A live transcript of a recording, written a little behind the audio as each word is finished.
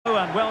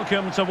and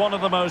welcome to one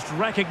of the most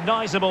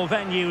recognisable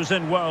venues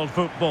in world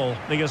football,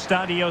 the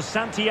Estadio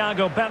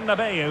Santiago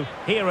Bernabeu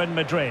here in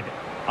Madrid.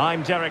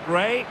 I'm Derek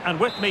Ray, and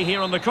with me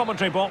here on the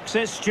commentary box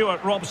is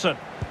Stuart Robson.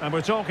 And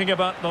we're talking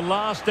about the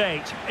last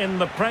 8 in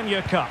the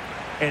Premier Cup.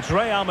 It's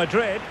Real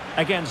Madrid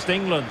against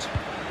England.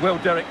 Well,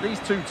 Derek, these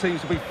two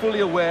teams will be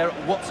fully aware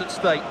of what's at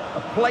stake.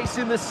 A place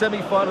in the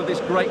semi-final of this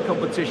great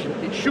competition.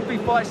 It should be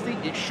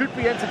feisty, it should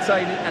be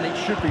entertaining, and it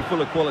should be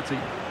full of quality.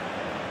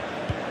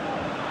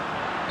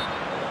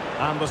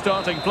 And the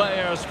starting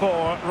players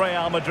for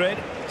Real Madrid.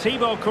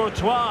 Thibaut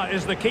Courtois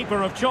is the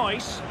keeper of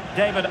choice.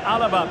 David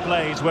Alaba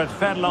plays with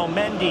Ferland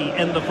Mendy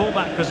in the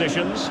fullback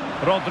positions.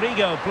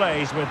 Rodrigo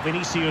plays with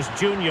Vinicius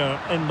Junior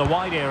in the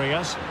wide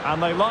areas.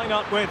 And they line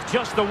up with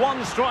just the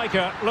one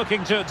striker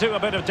looking to do a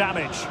bit of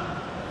damage.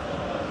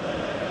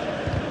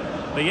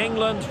 The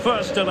England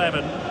first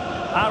 11.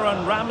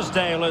 Aaron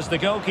Ramsdale is the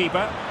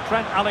goalkeeper.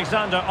 Trent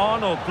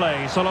Alexander-Arnold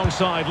plays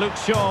alongside Luke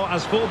Shaw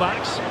as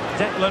fullbacks.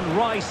 Declan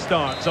Rice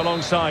starts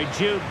alongside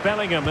Jude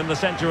Bellingham in the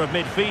centre of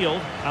midfield.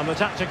 And the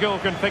tactical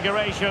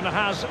configuration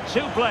has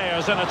 2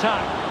 players in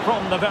attack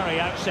from the very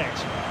outset.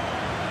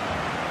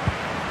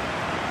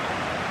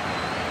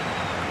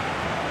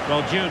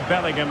 Well, Jude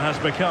Bellingham has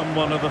become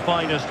one of the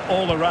finest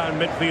all-around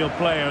midfield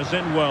players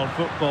in world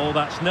football.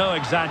 That's no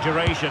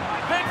exaggeration.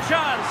 Big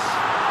chance!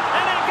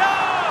 In it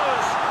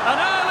goes! An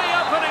early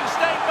opening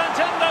statement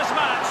in this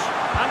match.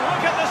 And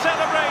look at the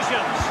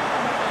celebrations.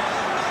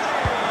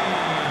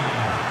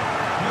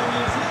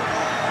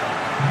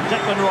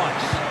 Declan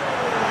Rice.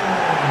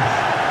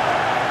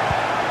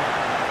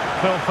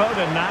 Phil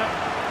Foden now.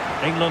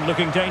 England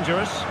looking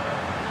dangerous.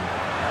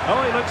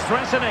 Oh, he looks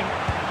threatening.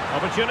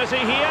 Opportunity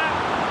here.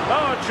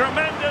 Oh,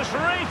 tremendous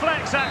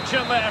reflex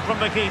action there from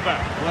the keeper.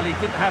 Well, he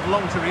didn't have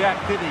long to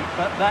react, did he?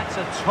 But that's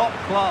a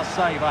top-class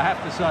save, I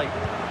have to say.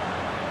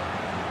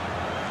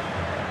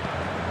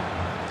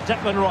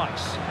 Declan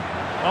Rice.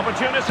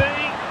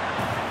 Opportunity.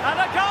 And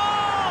a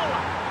goal!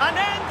 An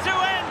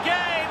end-to-end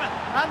game.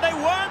 And they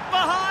weren't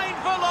behind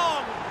for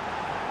long.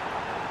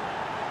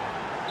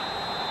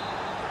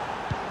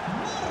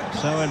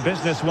 So in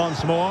business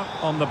once more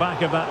on the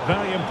back of that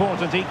very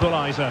important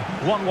equaliser.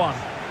 1-1.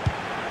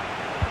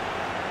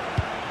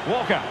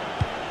 Walker.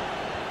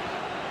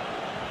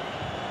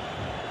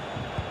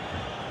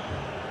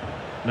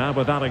 Now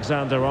with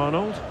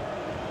Alexander-Arnold.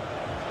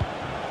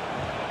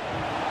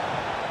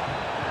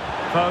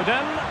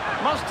 Foden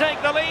must take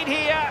the lead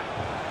here.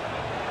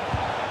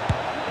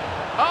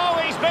 Oh,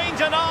 he's been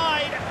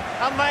denied,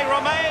 and they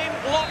remain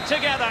locked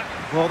together.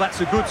 Well, that's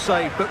a good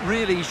save, but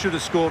really he should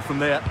have scored from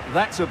there.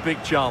 That's a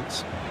big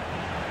chance.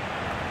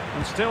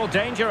 And still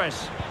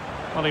dangerous.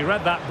 Well, he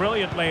read that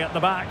brilliantly at the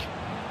back.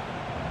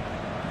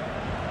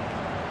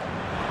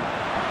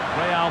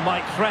 Real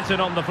might threaten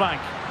on the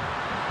flank.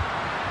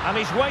 And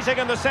he's waiting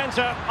in the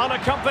centre,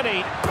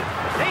 unaccompanied.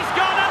 He's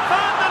gone and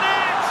found the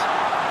net!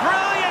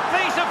 Brilliant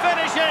piece of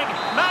finishing!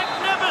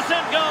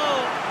 Magnificent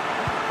goal!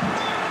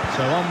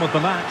 So on with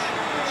the match.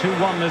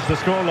 2-1 is the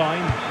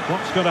scoreline.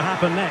 What's going to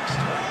happen next?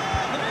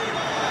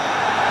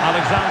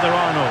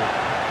 Alexander-Arnold.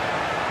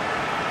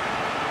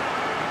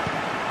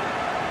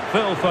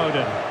 Phil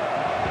Foden.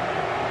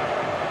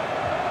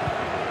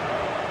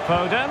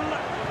 Foden.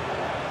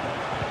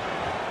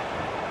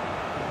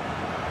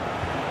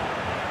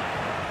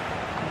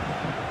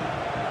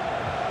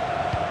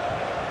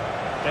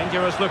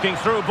 Dangerous looking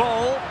through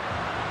ball.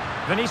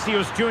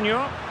 Vinicius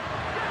Junior.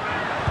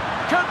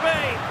 Could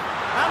be.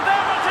 And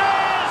there it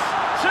is!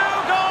 2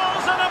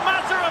 goals in a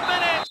matter of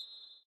minutes.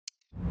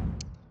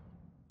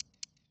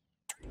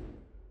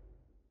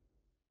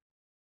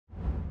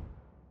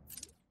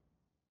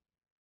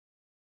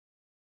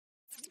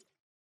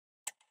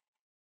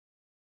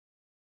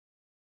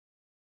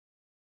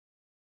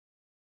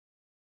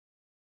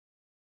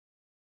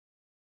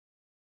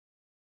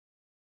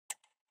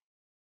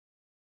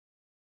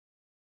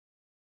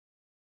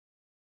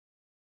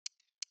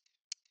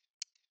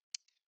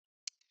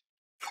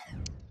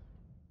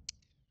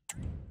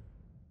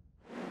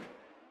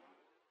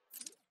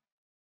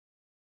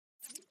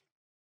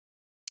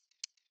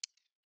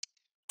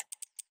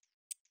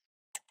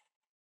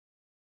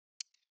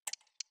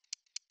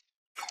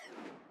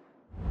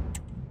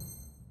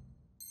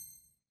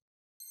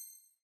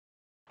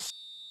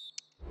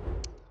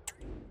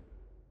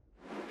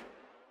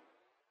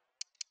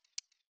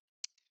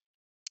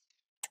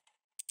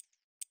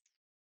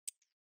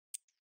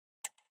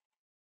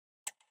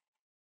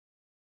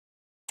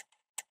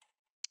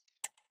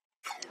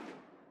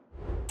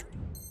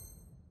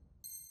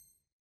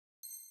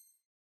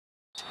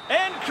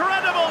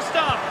 Incredible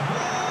stuff!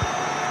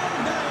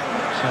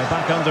 So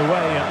back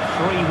underway at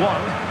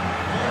 3-1.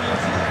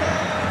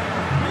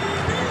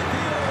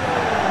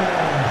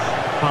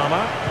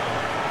 Palmer.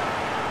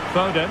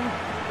 Foden.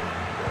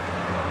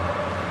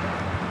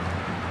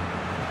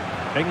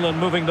 England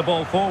moving the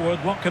ball forward.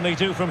 What can they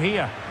do from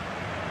here?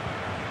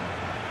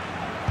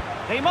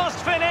 He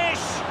must finish!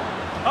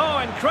 Oh,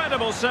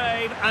 incredible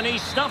save, and he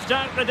snuffed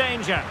out the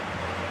danger.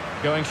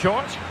 Going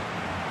short.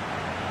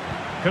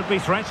 Could be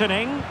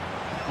threatening.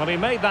 Well, he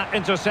made that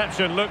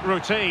interception look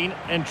routine.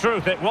 In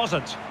truth, it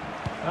wasn't.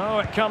 Oh,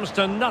 it comes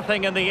to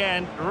nothing in the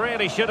end.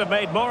 Really should have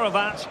made more of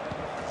that.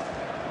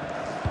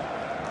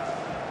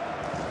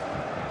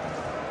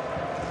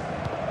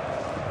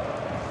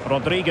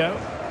 Rodrigo.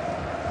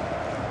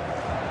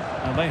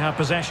 And they have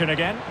possession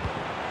again.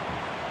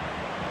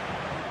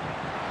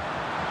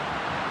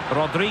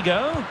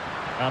 Rodrigo.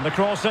 And the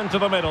cross into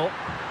the middle.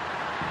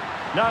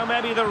 Now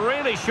maybe the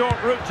really short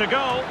route to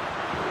go.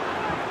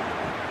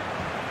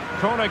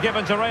 Corner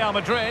given to Real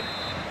Madrid.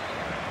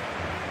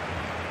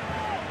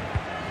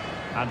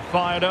 And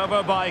fired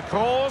over by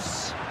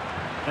Kroos.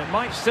 It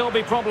might still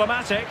be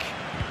problematic.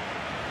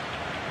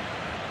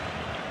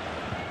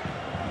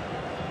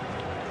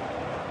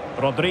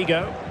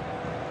 Rodrigo.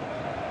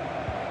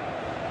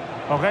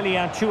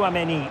 Aurelien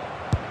Tchouameni.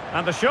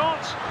 And the shot.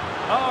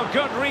 Oh,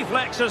 good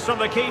reflexes from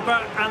the keeper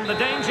and the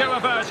danger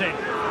averted.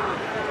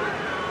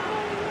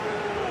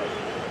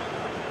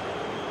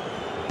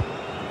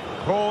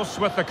 Kroos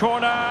with the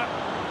corner.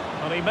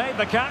 Well, he made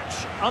the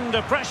catch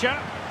under pressure.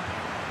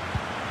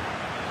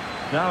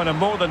 Now in a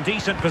more than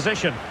decent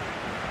position.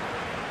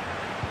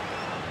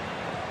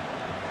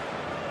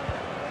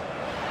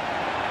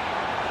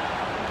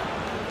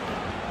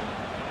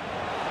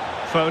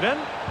 Foden.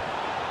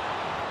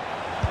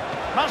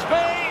 Must be.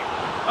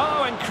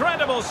 Oh,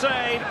 incredible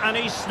save, and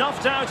he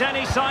snuffed out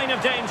any sign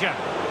of danger.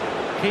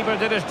 Keeper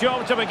did his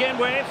job to begin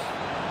with.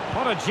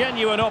 What a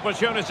genuine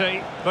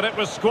opportunity, but it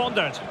was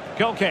squandered.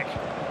 Goal kick.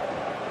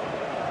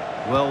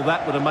 Well,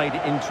 that would have made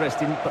it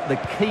interesting, but the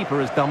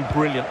keeper has done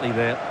brilliantly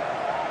there.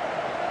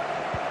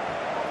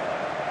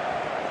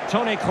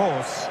 Toni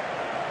Kroos.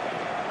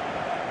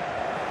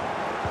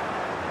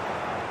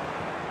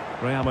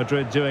 Real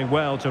Madrid doing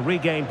well to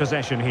regain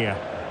possession here.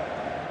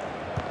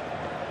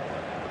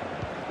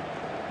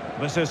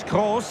 This is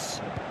Kroos.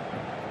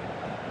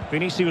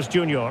 Vinicius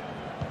Junior.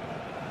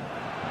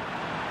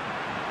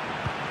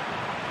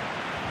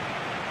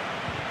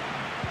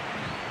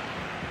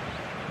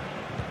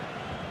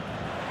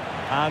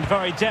 And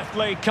very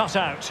deftly cut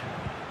out.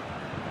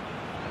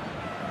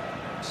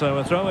 So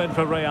a throw-in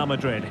for Real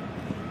Madrid.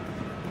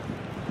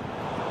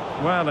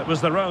 Well, it was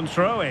their own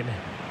throw-in.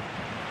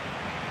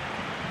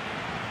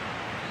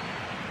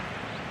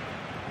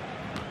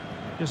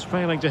 Just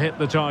failing to hit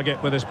the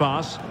target with his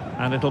pass.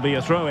 And it'll be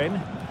a throw-in.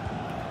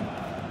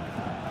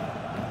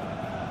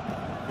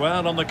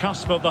 Well, on the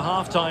cusp of the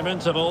half-time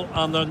interval,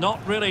 and they're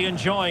not really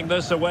enjoying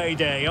this away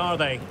day, are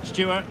they?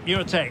 Stuart,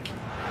 your take.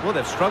 Well,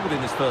 they've struggled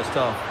in this first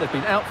half. They've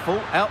been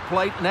outfought,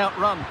 outplayed and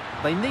outrun.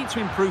 They need to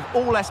improve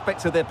all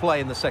aspects of their play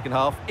in the second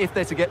half if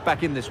they're to get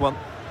back in this one.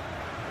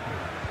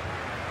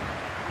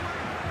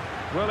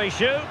 Will he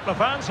shoot? The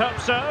fans hope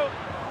so.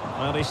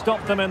 Well, he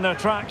stopped them in their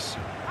tracks.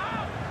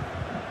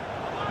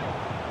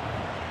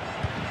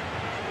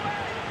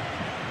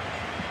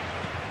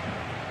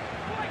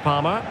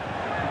 Palmer.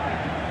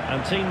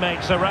 And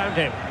teammates around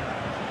him.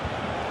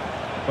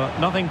 But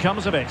nothing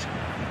comes of it.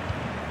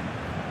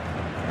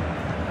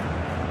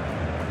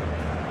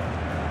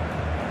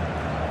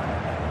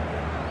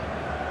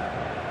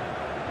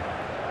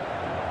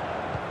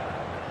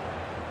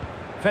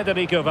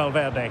 Federico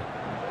Valverde.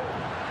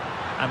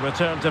 And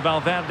return to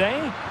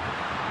Valverde.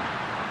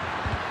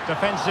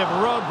 Defensive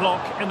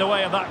roadblock in the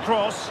way of that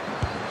cross.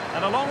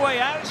 And a long way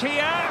out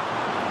here.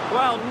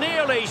 Well,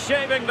 nearly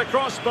shaving the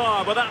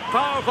crossbar with that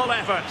powerful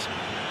effort.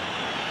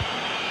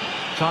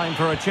 Time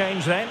for a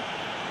change then.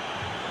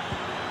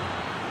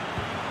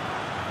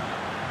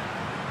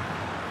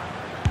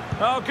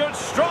 Oh, good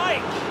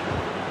strike.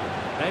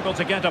 Able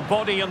to get a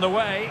body in the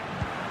way.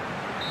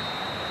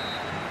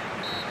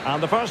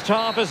 And the first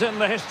half is in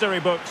the history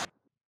books.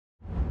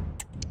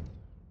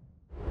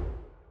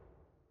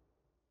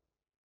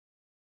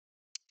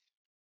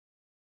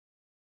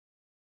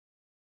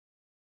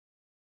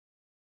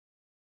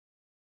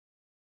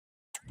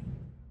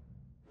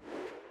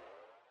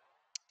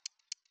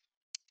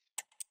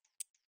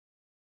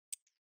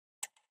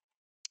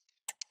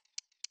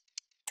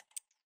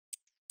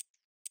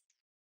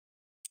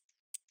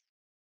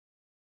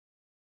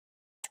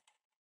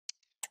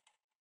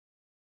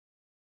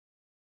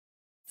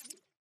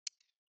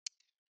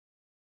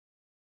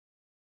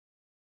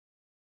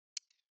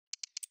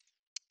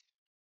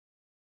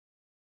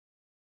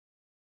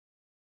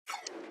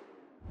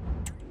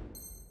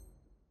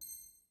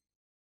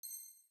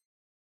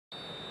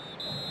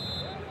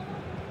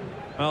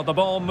 Well, the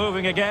ball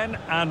moving again,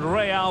 and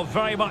Real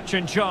very much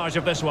in charge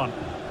of this one.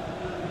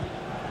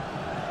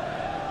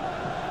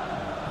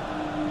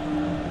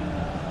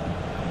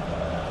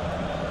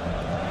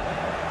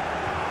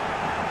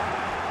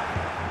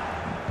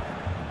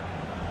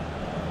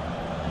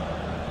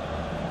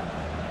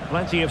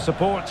 Plenty of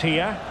support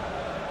here.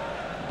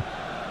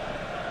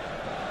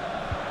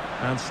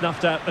 And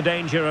snuffed out the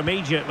danger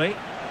immediately.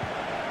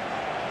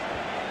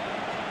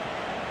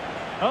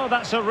 Oh,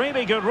 that's a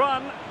really good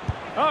run.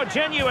 Oh,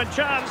 genuine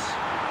chance.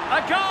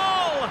 A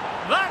goal!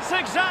 That's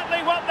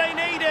exactly what they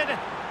needed.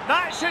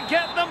 That should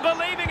get them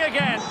believing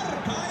again.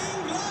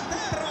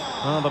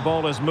 Well, the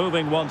ball is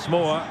moving once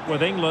more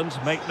with England,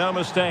 make no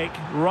mistake,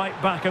 right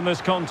back in this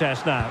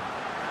contest now.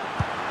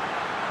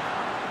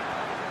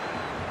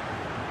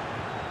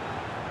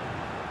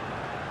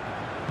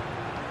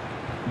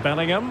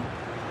 Bellingham.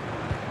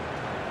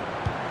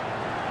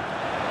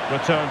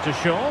 Return to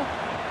Shaw.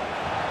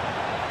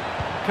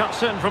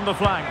 Cuts in from the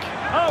flank.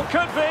 Oh,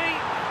 could be!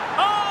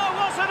 Oh,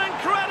 what an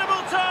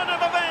incredible turn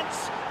of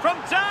events! From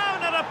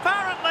down and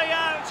apparently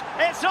out,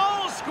 it's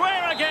all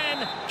square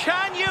again.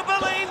 Can you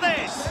believe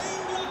this?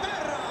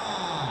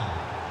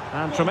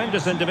 And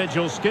tremendous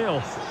individual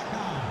skill.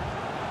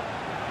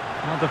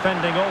 Well,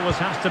 defending always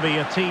has to be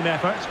a team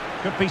effort.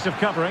 Good piece of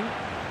covering.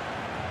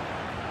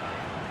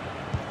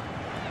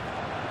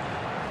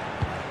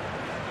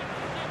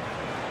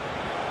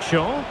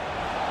 Shaw.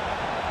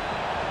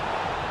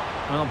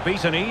 Well,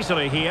 beaten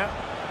easily here.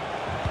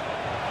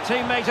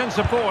 Teammate in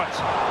support.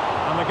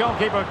 And the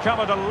goalkeeper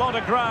covered a lot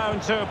of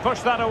ground to push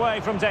that away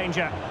from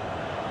danger.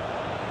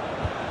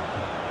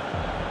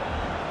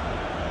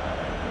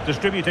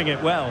 Distributing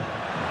it well.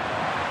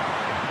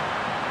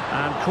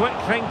 And quick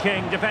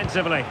thinking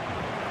defensively.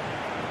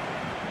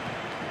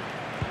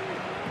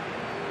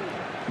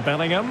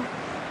 Bellingham.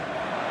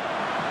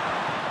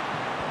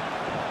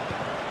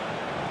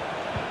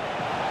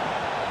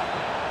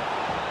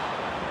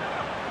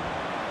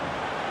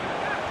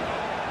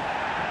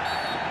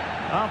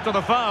 After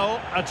the foul,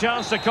 a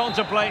chance to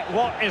contemplate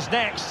what is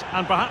next,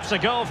 and perhaps a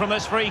goal from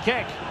this free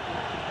kick.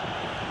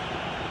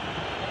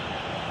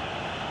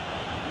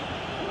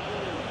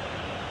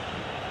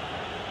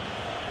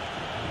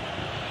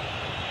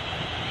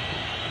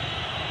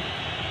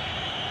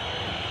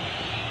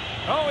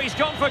 Oh, he's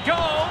gone for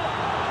goal!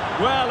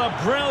 Well, a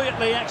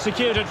brilliantly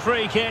executed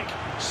free kick.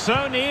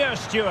 So near,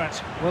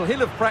 Stuart. Well, he'll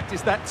have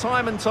practiced that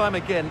time and time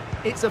again.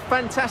 It's a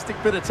fantastic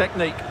bit of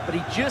technique, but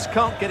he just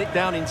can't get it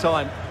down in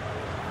time.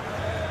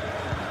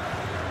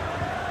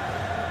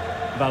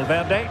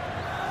 Valverde.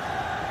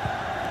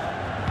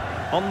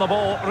 On the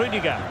ball,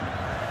 Rudiger.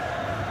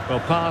 Well,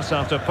 pass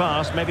after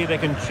pass, maybe they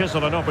can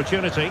chisel an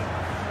opportunity.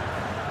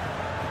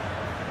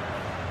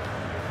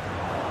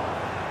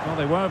 Well,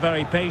 they were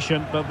very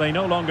patient, but they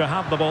no longer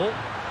have the ball.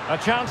 A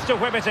chance to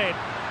whip it in.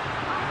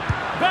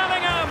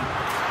 Bellingham!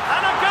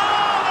 And a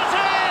goal it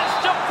is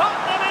to put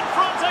them in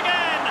front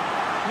again!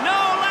 No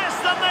less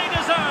than they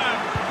deserve!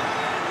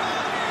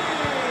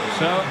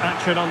 So,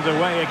 action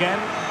underway again.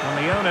 And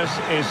the onus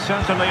is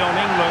certainly on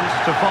England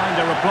to find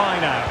a reply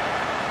now.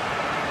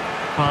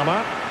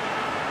 Palmer.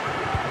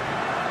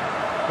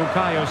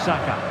 Bukayo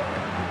Saka.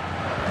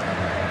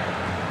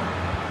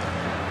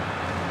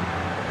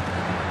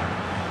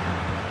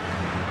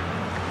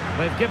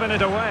 They've given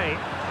it away.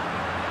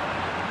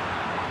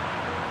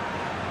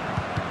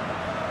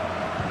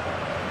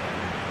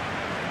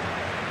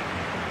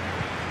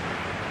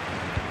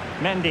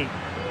 Mendy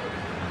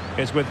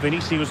is with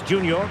Vinicius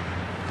Junior.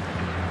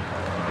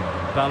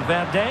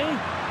 Valverde.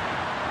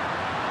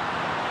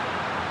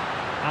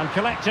 And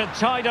collected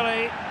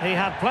tidily. He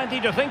had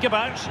plenty to think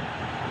about.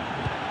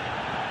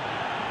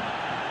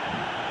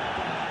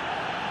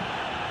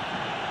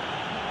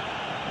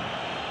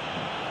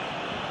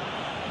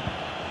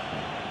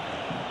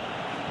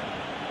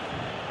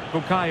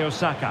 Bukayo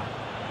Saka.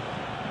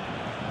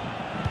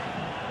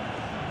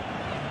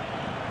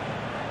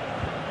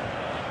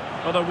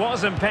 Well, there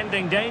was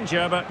impending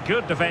danger, but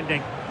good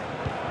defending.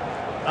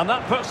 And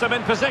that puts them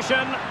in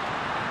position.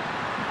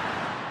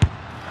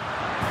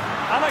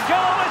 And a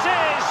goal it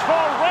is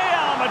for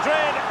Real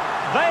Madrid.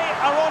 They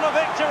are on a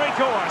victory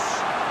course.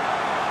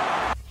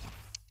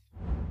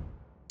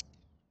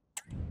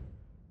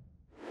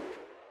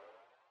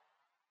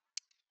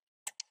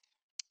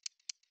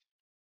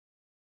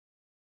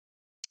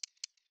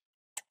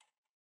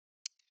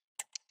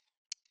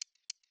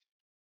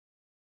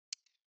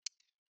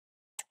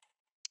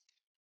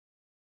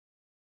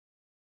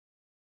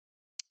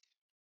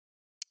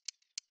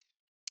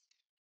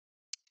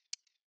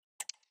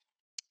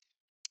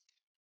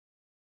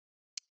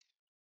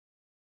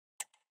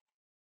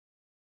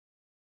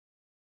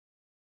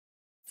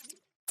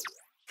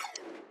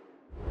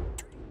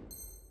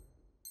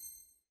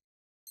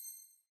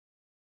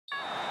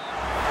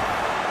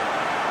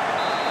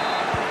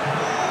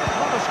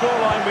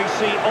 Scoreline we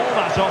see all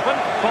that often,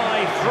 5-3.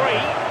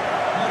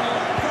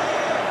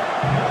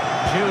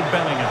 Jude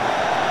Bellingham.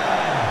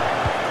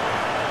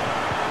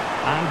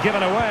 And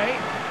given away.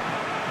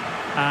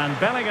 And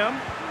Bellingham.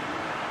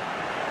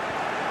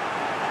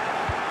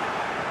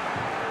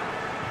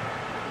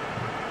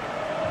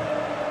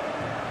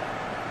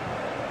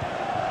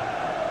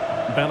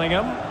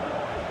 Bellingham.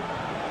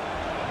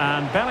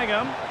 And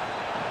Bellingham.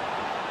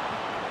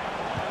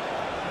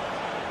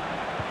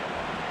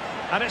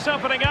 And it's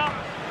opening up.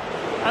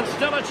 And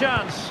still a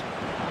chance.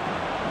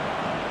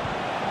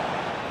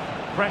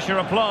 Pressure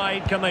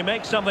applied. Can they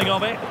make something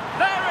of it?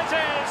 There it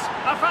is!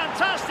 A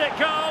fantastic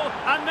goal,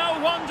 and no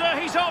wonder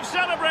he's off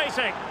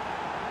celebrating.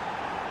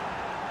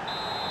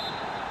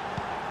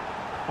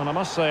 And I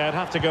must say, I'd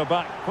have to go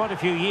back quite a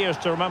few years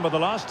to remember the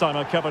last time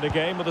I covered a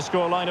game with a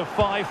scoreline of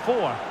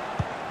 5-4.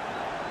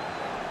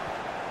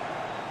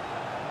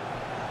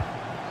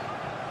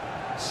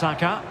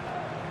 Saka.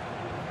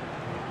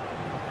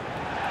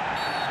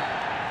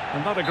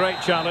 And not a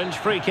great challenge.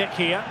 Free kick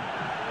here.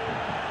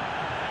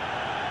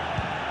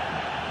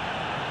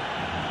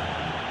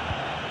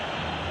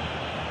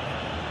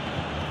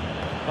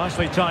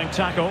 Nicely timed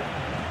tackle.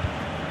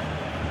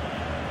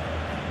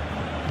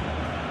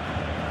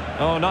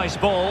 Oh, nice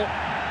ball.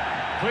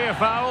 Clear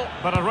foul,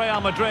 but a Real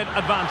Madrid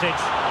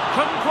advantage.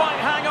 Couldn't quite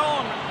hang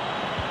on.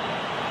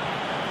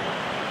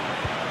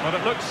 But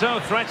it looked so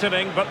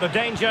threatening, but the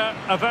danger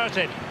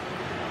averted.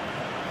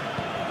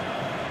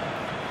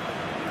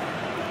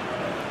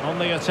 On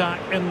the attack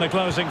in the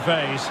closing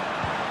phase.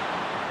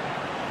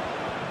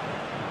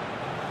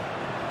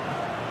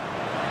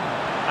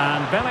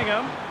 And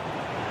Bellingham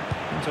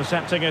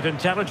intercepting it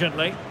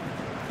intelligently.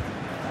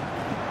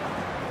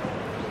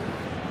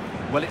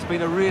 Well, it's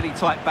been a really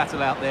tight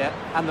battle out there,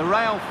 and the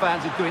Real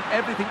fans are doing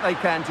everything they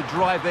can to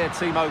drive their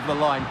team over the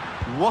line.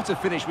 What a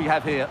finish we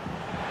have here.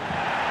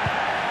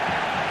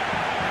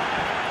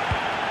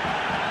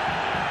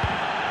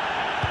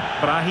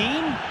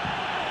 Brahim.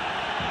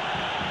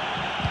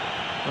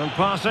 And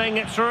passing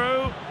it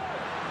through.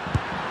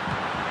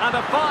 And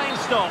a fine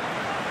stop.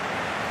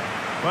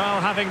 Well,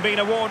 having been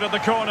awarded the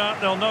corner,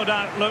 they'll no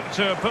doubt look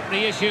to put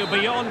the issue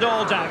beyond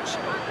all doubt.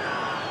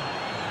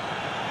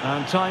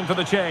 And time for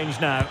the change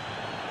now.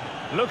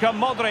 Luka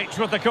Modric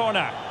with the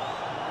corner.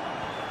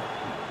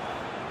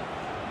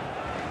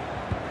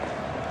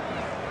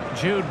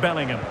 Jude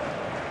Bellingham.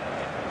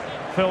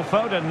 Phil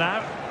Foden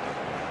now.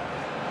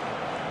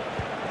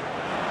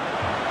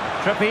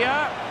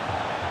 Trippier.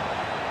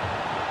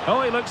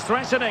 Oh, he looks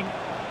threatening.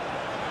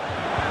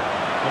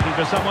 Looking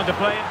for someone to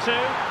play it to.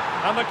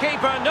 And the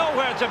keeper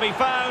nowhere to be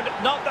found.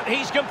 Not that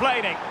he's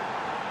complaining.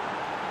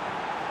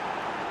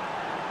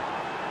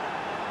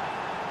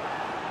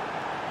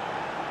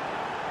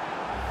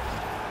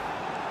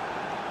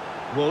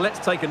 Well, let's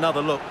take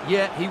another look.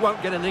 Yeah, he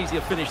won't get an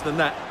easier finish than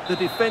that. The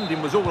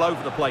defending was all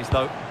over the place,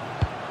 though.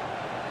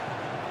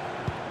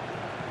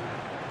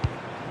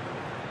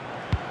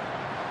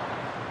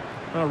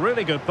 A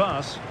really good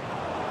pass.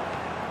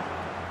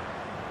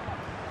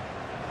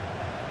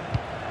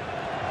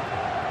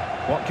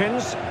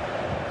 Watkins.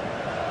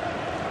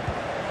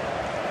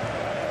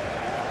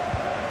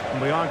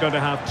 And we are going to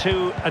have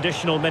 2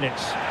 additional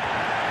minutes.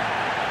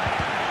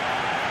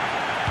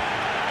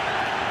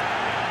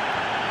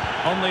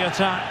 On the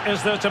attack,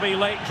 is there to be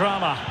late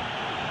drama?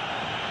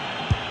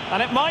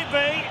 And it might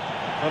be.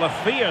 Well, a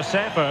fierce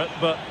effort,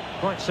 but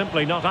quite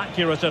simply not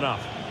accurate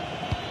enough.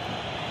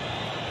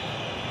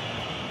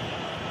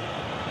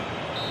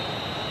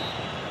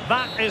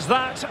 That is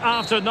that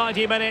after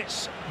 90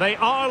 minutes. They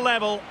are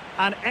level,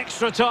 and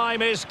extra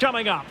time is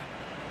coming up.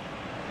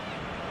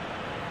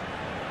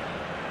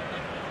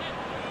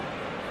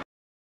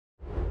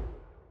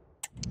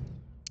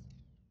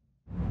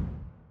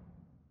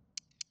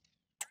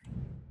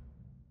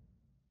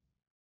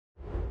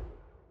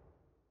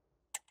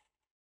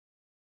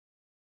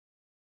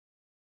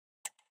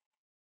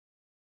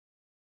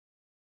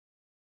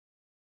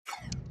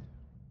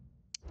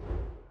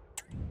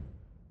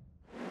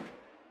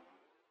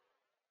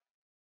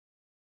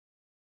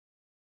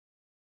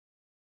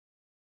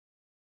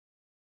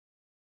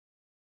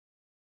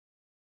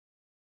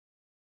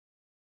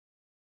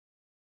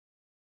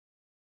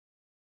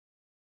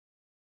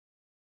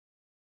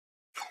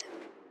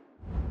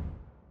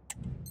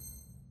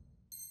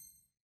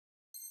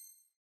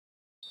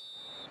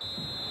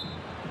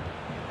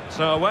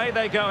 So away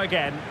they go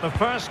again, the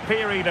first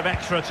period of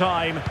extra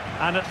time,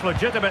 and it's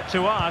legitimate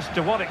to ask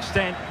to what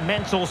extent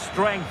mental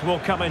strength will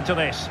come into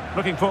this.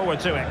 Looking forward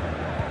to it.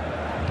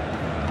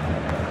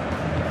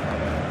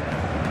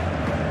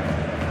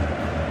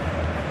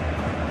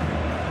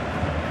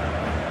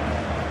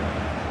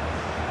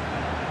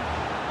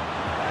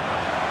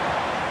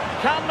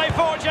 Can they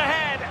forge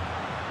ahead?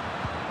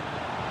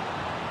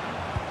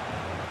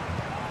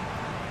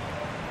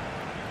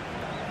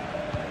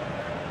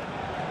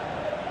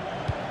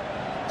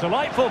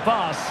 Delightful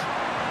pass.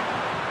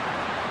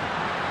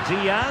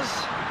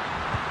 Diaz.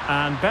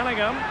 And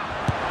Bellingham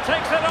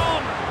takes it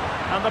on.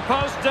 And the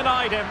post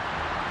denied him.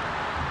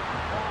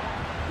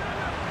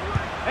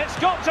 It's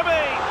got to be.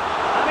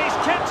 And he's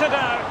kept it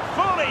out.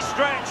 Fully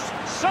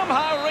stretched.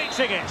 Somehow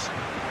reaching it.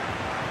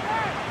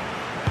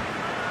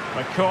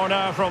 A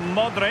corner from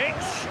Modric.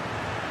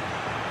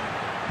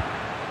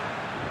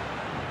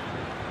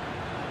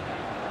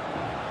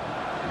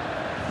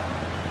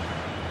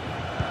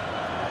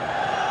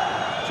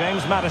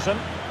 James Maddison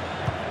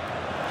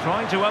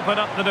trying to open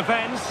up the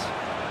defence.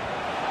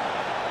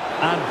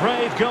 And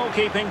brave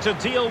goalkeeping to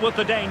deal with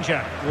the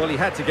danger. Well, he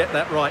had to get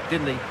that right,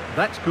 didn't he?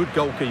 That's good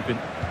goalkeeping.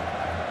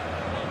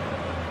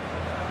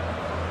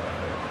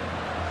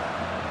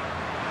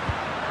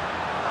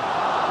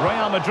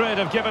 Real Madrid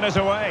have given us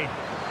away.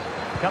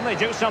 Can they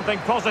do something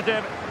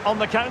positive on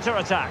the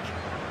counter-attack?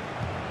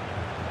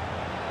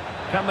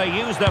 Can they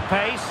use their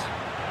pace?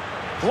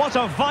 What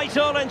a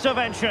vital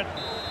intervention.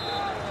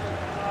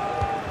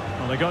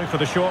 Well, they're going for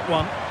the short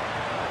one.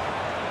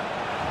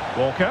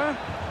 Walker.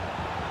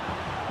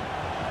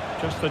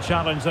 Just the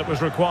challenge that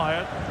was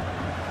required.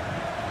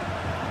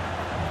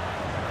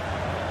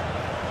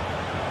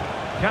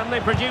 Can they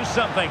produce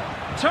something?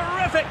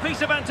 Terrific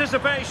piece of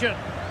anticipation.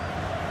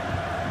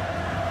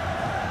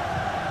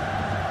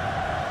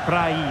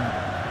 Brahim.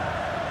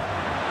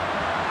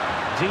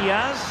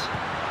 Diaz.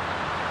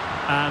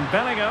 And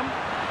Bellingham.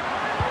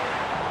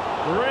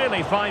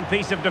 Really fine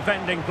piece of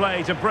defending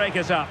play to break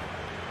us up.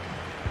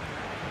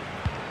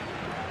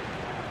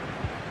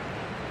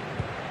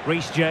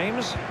 Reece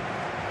James.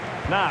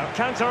 Now,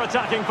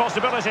 counter-attacking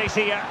possibilities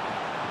here.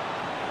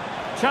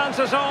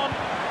 Chances on.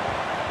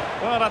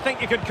 Well, I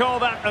think you could call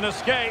that an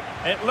escape.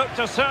 It looked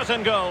a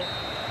certain goal.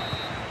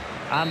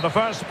 And the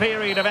first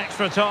period of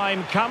extra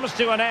time comes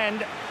to an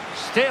end.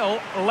 Still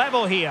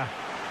level here.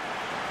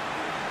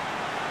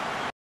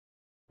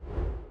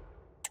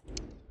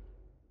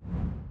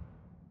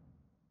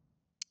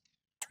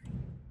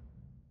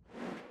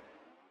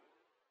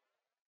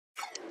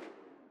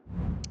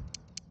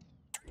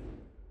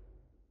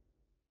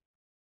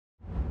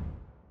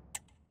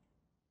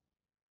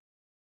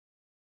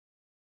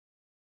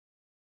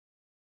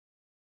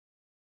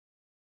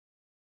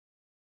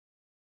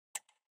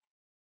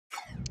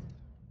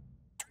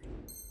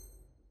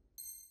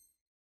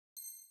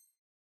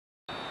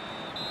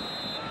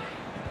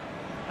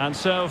 And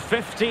so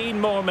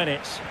 15 more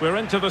minutes. We're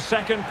into the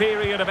second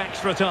period of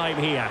extra time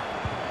here.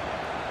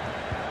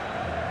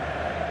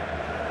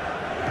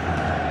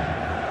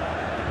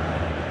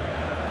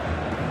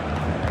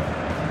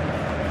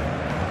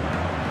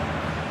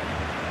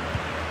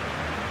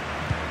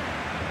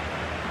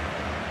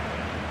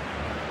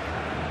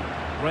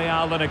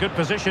 Real in a good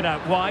position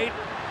out wide.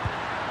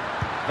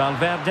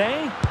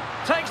 Valverde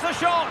takes the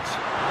shot.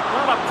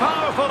 Well, a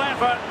powerful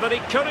effort, but he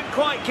couldn't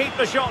quite keep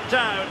the shot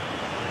down.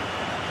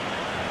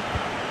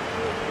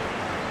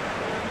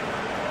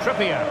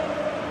 Trippier.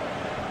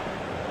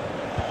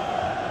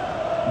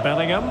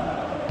 Bellingham.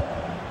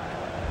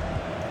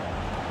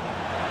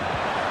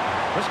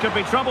 This could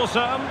be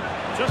troublesome.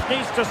 Just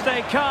needs to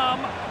stay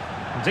calm.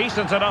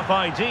 Decent enough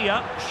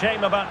idea.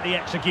 Shame about the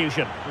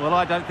execution. Well,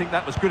 I don't think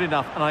that was good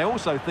enough, and I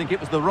also think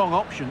it was the wrong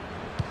option.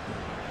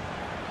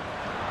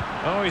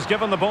 Oh, he's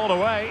given the ball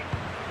away.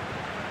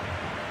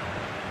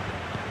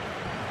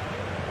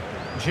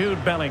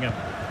 Jude Bellingham.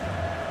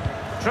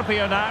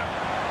 Trippier now.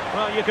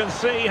 Well, you can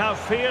see how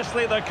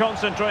fiercely they're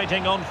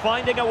concentrating on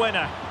finding a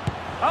winner.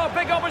 Oh,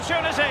 big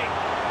opportunity!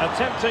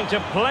 Attempting to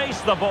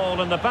place the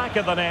ball in the back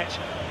of the net,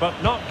 but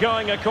not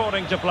going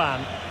according to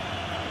plan.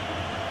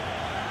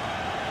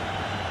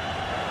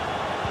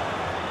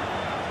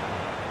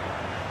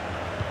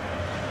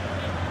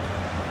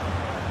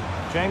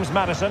 James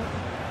Maddison.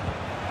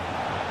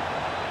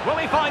 Will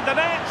he find the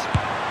net?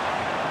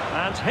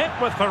 And hit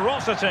with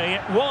ferocity.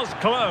 It was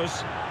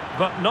close,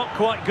 but not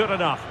quite good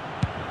enough.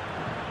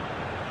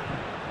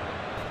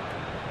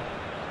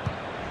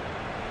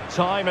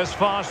 Time is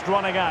fast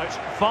running out.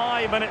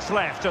 5 minutes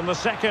left in the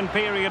second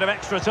period of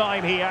extra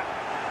time here.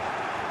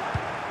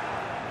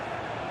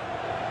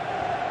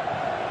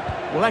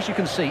 Well, as you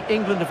can see,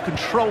 England have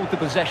controlled the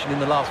possession in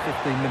the last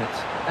 15 minutes.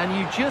 And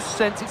you just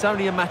sense it's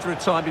only a matter of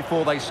time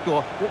before they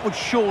score what would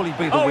surely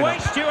be the winner. Oh,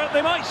 wait, Stuart,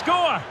 they might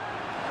score!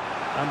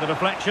 And the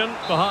deflection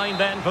behind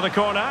then for the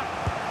corner.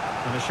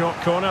 And a short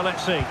corner,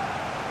 let's see.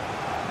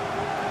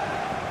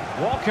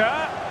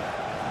 Walker.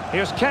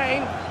 Here's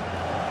Kane.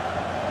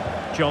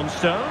 John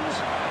Stones.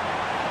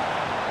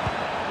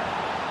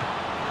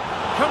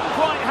 Couldn't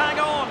quite hang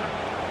on.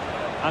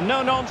 And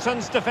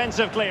no-nonsense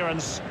defensive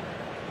clearance.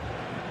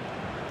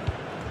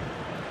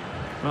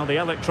 Well, the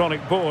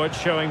electronic board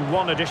showing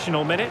 1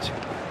 additional minute.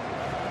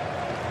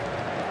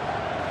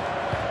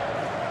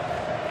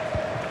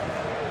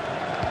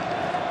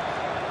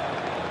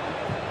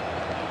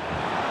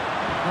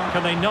 How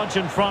can they nudge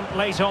in front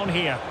late on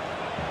here?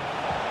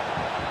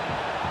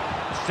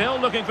 Still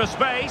looking for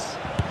space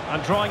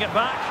and drawing it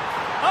back.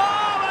 Oh,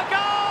 a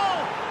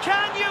goal!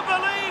 Can you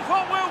believe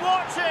what we're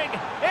watching?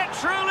 It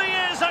truly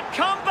is a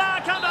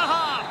comeback and a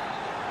half.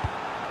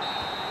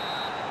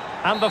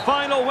 And the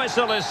final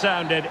whistle is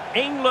sounded.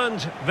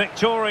 England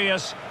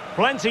victorious.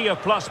 Plenty of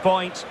plus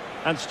points.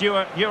 And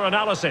Stuart, your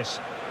analysis.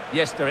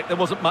 Yes, Derek, there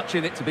wasn't much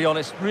in it, to be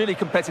honest. Really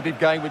competitive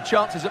game with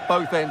chances at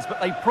both ends,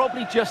 but they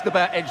probably just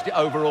about edged it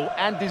overall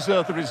and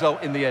deserved the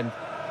result in the end.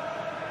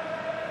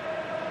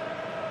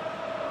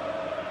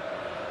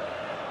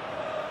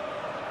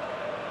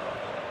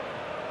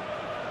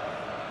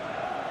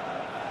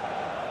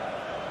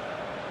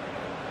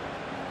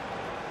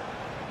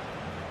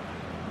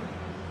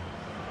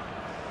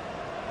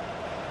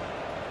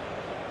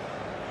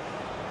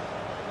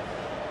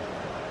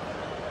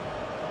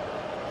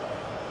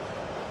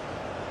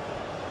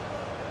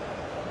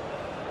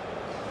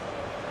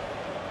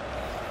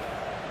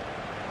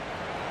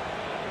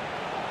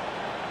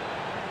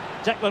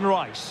 Declan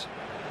Rice.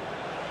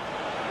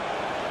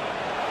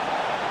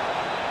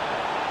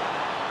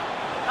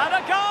 And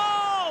a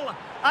goal!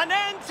 An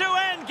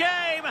end-to-end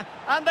game,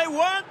 and they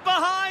weren't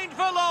behind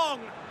for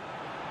long.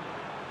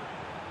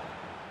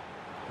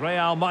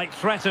 Real might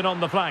threaten on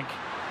the flank.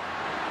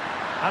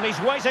 And he's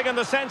waiting in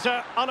the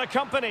centre,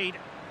 unaccompanied.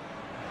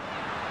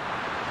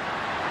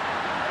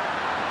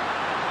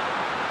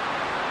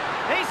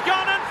 He's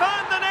gone and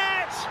found the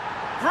net!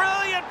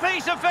 Brilliant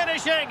piece of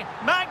finishing!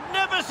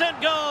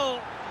 Magnificent goal!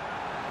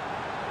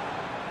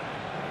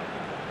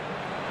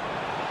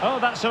 Oh,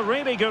 that's a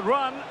really good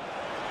run.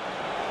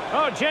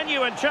 Oh,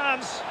 genuine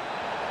chance.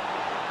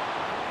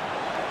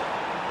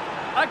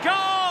 A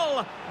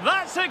goal!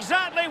 That's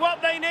exactly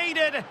what they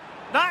needed.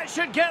 That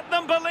should get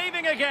them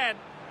believing again.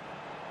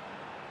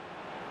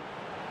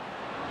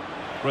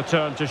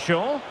 Return to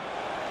Shaw.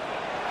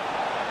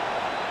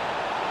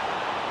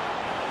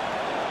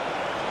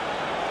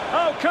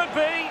 Oh, could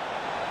be.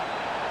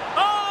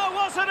 Oh,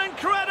 what an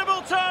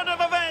incredible turn of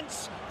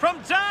events.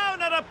 From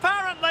down and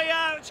apparently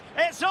out,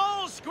 it's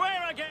all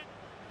square again.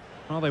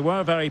 Well, they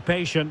were very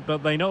patient,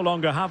 but they no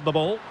longer have the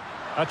ball.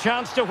 A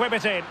chance to whip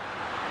it in.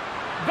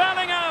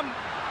 Bellingham.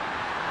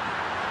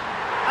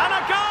 And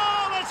a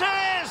goal it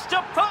is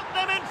to put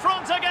them in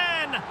front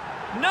again.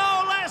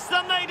 No less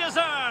than they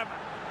deserve.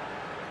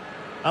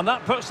 And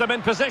that puts them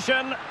in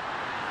position.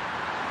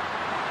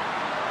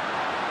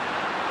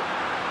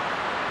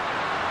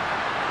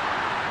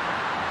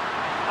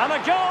 And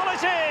a goal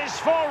it is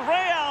for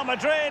Real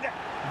Madrid.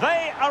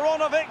 They are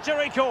on a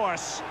victory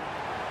course.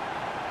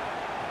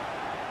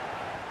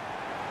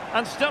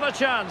 And still a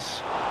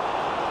chance.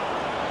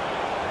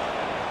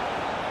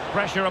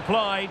 Pressure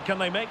applied. Can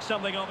they make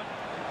something of it?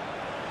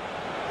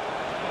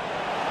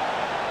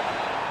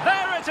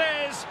 There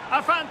it is.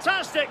 A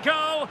fantastic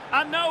goal.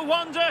 And no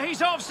wonder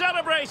he's off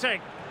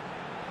celebrating.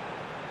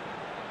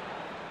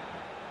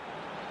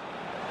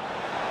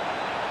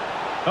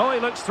 Oh, he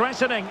looks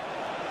threatening.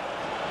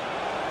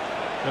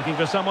 Looking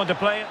for someone to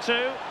play it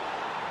to.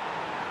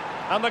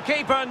 And the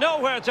keeper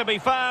nowhere to be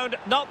found.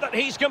 Not that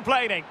he's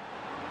complaining.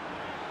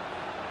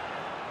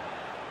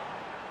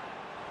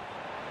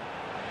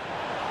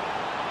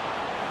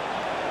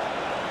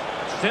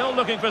 Still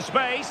looking for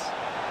space.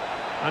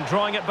 And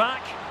drawing it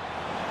back.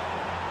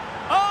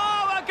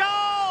 Oh, a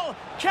goal!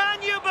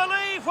 Can you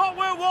believe what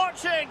we're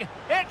watching?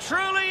 It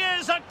truly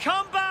is a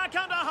comeback.